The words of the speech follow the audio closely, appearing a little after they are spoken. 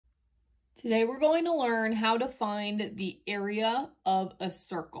Today we're going to learn how to find the area of a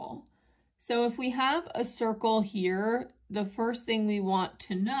circle. So if we have a circle here, the first thing we want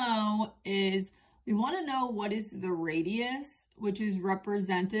to know is we want to know what is the radius, which is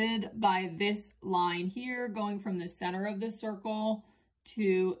represented by this line here going from the center of the circle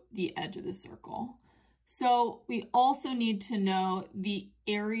to the edge of the circle. So we also need to know the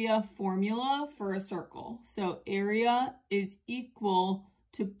area formula for a circle. So area is equal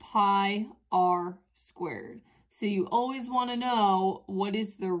to pi r squared. So you always want to know what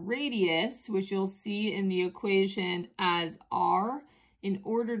is the radius, which you'll see in the equation as r, in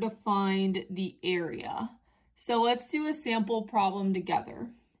order to find the area. So let's do a sample problem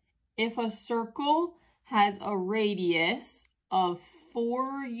together. If a circle has a radius of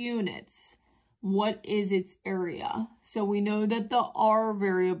 4 units, what is its area? So we know that the r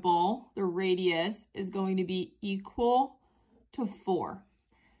variable, the radius, is going to be equal to 4.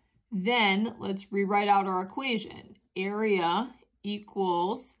 Then let's rewrite out our equation. Area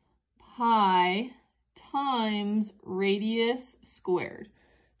equals pi times radius squared.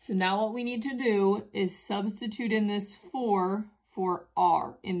 So now what we need to do is substitute in this 4 for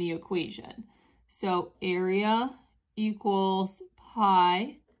r in the equation. So area equals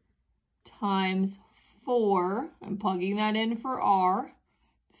pi times 4, I'm plugging that in for r,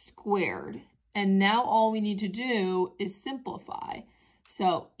 squared. And now all we need to do is simplify.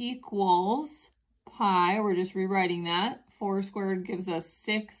 So equals pi, we're just rewriting that. 4 squared gives us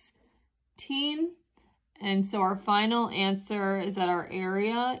 16. And so our final answer is that our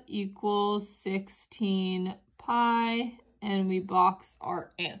area equals 16 pi, and we box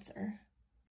our answer.